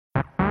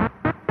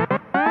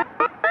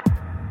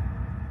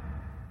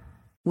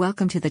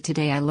Welcome to the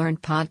Today I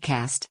Learned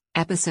podcast,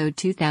 episode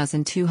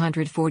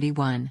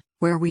 2241,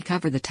 where we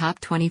cover the top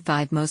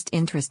 25 most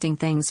interesting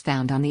things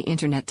found on the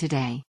internet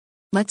today.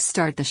 Let's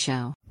start the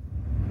show.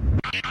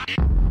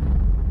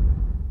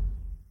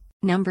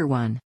 Number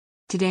 1.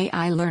 Today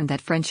I learned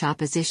that French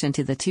opposition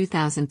to the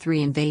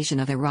 2003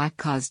 invasion of Iraq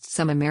caused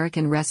some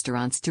American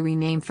restaurants to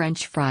rename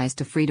French fries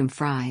to Freedom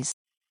Fries.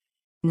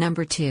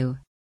 Number 2.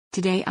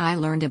 Today I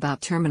learned about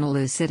terminal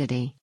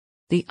lucidity.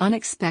 The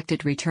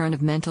unexpected return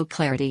of mental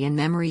clarity and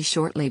memory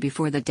shortly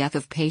before the death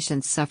of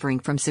patients suffering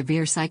from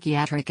severe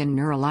psychiatric and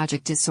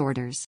neurologic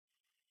disorders.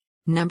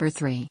 Number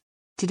 3.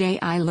 Today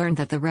I learned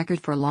that the record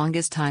for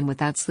longest time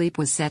without sleep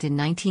was set in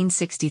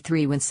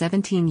 1963 when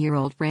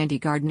 17-year-old Randy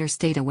Gardner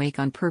stayed awake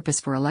on purpose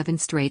for 11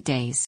 straight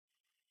days.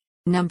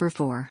 Number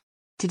 4.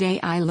 Today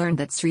I learned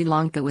that Sri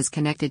Lanka was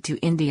connected to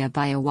India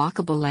by a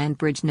walkable land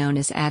bridge known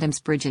as Adams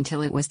Bridge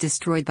until it was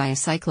destroyed by a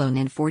cyclone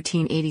in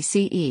 1480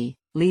 CE,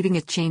 leaving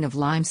a chain of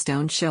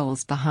limestone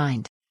shoals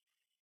behind.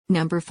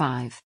 Number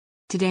 5.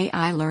 Today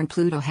I learned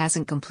Pluto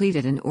hasn't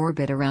completed an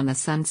orbit around the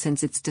Sun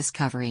since its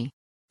discovery.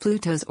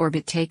 Pluto's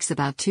orbit takes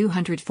about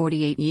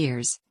 248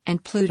 years,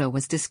 and Pluto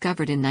was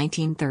discovered in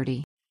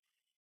 1930.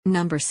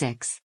 Number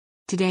 6.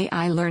 Today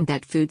I learned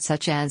that foods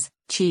such as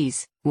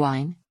cheese,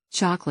 wine,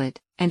 chocolate,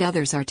 and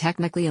others are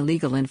technically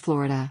illegal in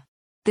Florida.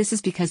 This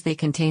is because they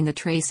contain the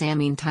trace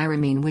amine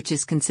tyramine, which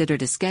is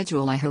considered a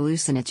Schedule I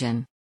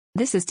hallucinogen.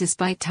 This is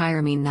despite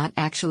tyramine not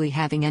actually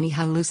having any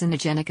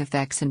hallucinogenic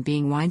effects and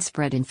being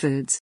widespread in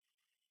foods.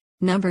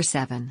 Number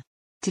 7.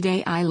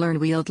 Today I learned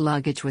wheeled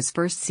luggage was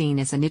first seen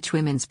as a niche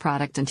women's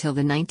product until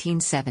the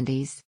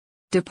 1970s.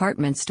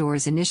 Department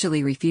stores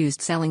initially refused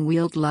selling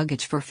wheeled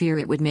luggage for fear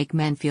it would make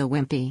men feel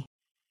wimpy.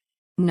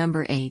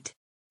 Number 8.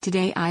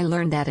 Today I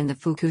learned that in the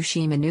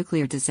Fukushima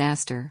nuclear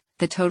disaster,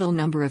 the total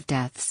number of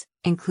deaths,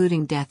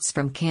 including deaths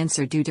from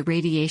cancer due to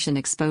radiation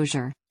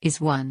exposure,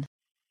 is 1.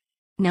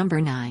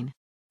 Number 9.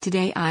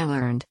 Today I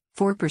learned,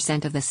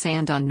 4% of the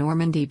sand on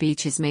Normandy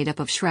Beach is made up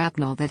of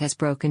shrapnel that has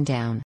broken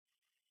down.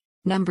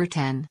 Number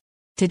 10.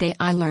 Today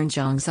I learned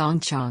Zhang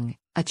Zongchang,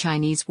 a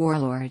Chinese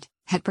warlord,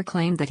 had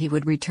proclaimed that he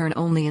would return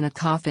only in a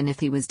coffin if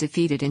he was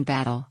defeated in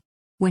battle.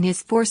 When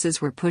his forces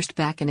were pushed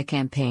back in a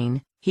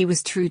campaign, he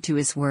was true to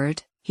his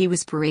word. He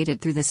was paraded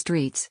through the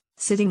streets,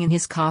 sitting in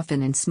his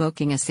coffin and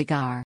smoking a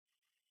cigar.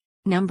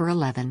 Number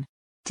 11.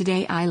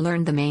 Today I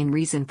learned the main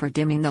reason for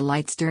dimming the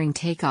lights during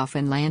takeoff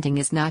and landing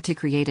is not to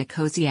create a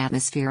cozy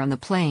atmosphere on the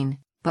plane,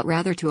 but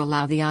rather to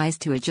allow the eyes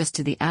to adjust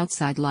to the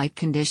outside light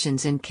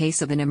conditions in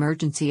case of an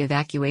emergency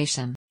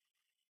evacuation.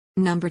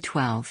 Number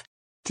 12.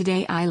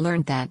 Today I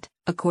learned that,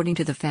 according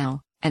to the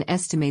FAO, an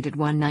estimated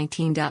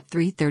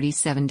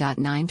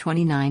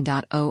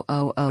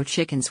 119.337.929.000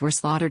 chickens were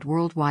slaughtered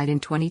worldwide in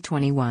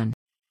 2021.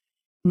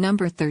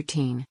 Number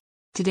 13.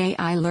 Today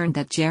I learned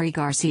that Jerry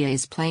Garcia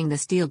is playing the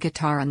steel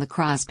guitar on the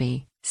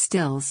Crosby,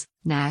 Stills,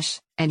 Nash,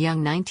 and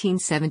Young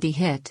 1970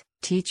 hit,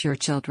 Teach Your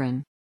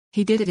Children.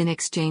 He did it in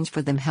exchange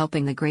for them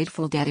helping the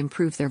Grateful Dead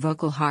improve their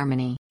vocal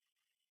harmony.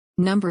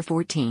 Number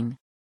 14.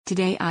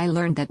 Today I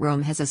learned that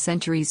Rome has a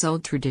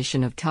centuries-old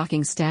tradition of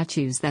talking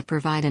statues that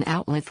provide an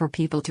outlet for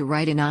people to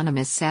write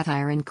anonymous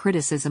satire and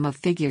criticism of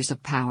figures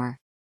of power.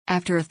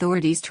 After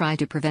authorities tried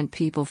to prevent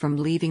people from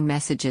leaving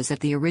messages at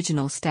the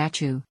original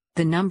statue,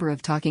 the number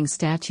of talking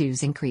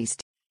statues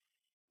increased.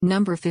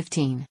 Number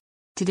 15.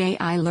 Today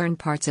I learned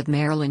parts of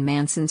Marilyn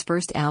Manson's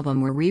first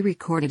album were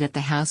re-recorded at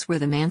the house where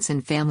the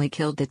Manson family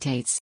killed the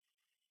Tates.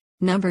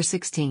 Number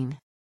 16.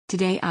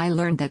 Today I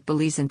learned that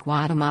Belize and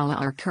Guatemala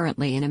are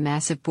currently in a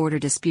massive border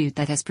dispute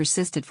that has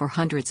persisted for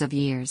hundreds of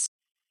years.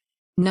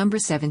 Number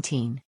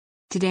 17.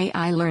 Today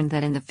I learned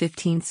that in the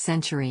 15th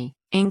century,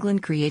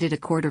 England created a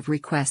court of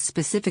request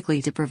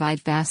specifically to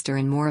provide faster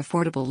and more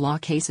affordable law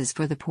cases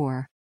for the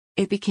poor.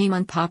 It became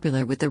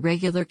unpopular with the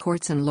regular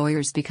courts and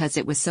lawyers because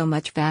it was so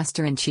much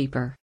faster and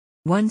cheaper.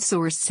 One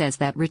source says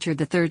that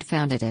Richard III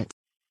founded it.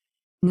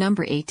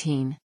 Number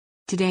 18.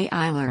 Today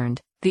I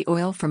learned, the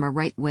oil from a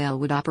right whale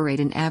would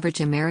operate an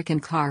average American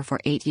car for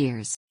 8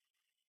 years.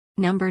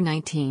 Number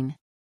 19.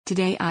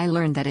 Today I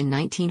learned that in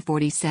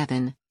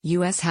 1947,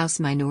 U.S. House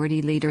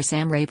Minority Leader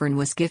Sam Rayburn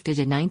was gifted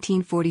a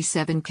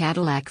 1947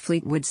 Cadillac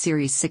Fleetwood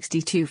Series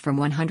 62 from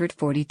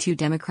 142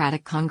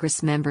 Democratic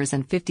Congress members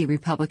and 50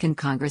 Republican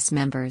Congress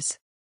members.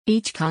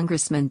 Each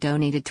congressman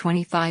donated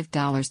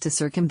 $25 to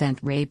circumvent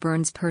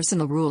Rayburn's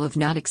personal rule of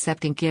not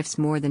accepting gifts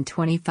more than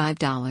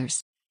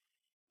 $25.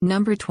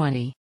 Number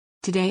 20.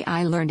 Today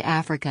I learned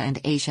Africa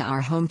and Asia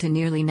are home to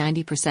nearly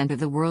 90% of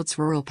the world's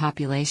rural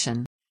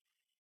population.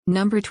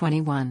 Number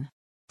 21.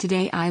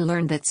 Today I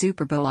learned that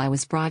Super Bowl I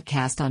was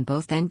broadcast on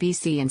both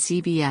NBC and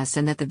CBS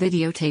and that the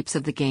videotapes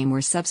of the game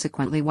were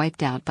subsequently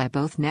wiped out by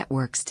both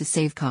networks to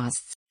save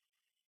costs.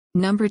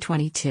 Number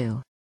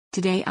 22.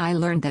 Today I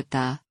learned that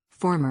the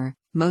former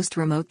most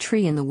remote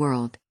tree in the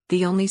world,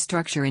 the only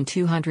structure in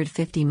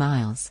 250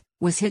 miles,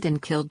 was hit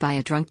and killed by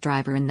a drunk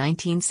driver in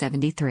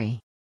 1973.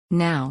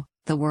 Now,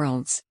 the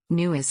world's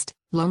newest,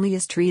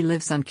 loneliest tree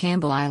lives on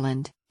Campbell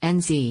Island,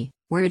 NZ,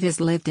 where it has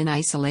lived in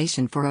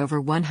isolation for over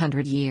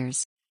 100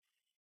 years.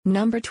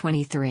 Number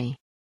 23.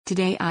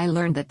 Today I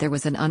learned that there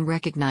was an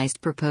unrecognized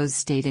proposed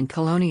state in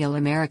colonial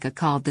America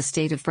called the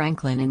state of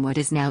Franklin in what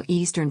is now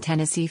eastern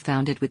Tennessee,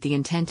 founded with the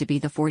intent to be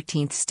the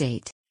 14th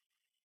state.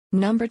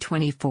 Number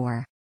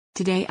 24.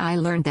 Today I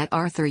learned that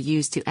Arthur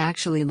used to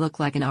actually look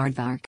like an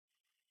aardvark.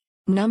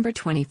 Number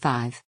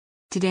 25.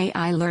 Today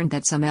I learned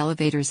that some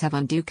elevators have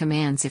undo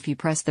commands if you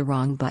press the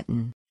wrong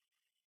button.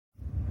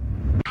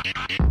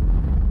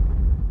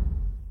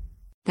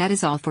 That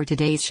is all for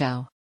today's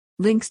show.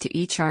 Links to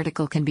each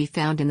article can be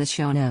found in the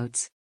show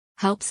notes.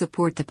 Help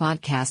support the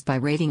podcast by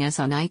rating us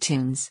on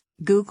iTunes,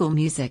 Google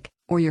Music,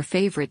 or your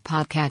favorite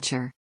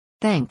podcatcher.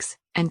 Thanks,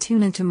 and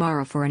tune in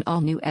tomorrow for an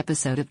all-new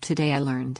episode of Today I Learned.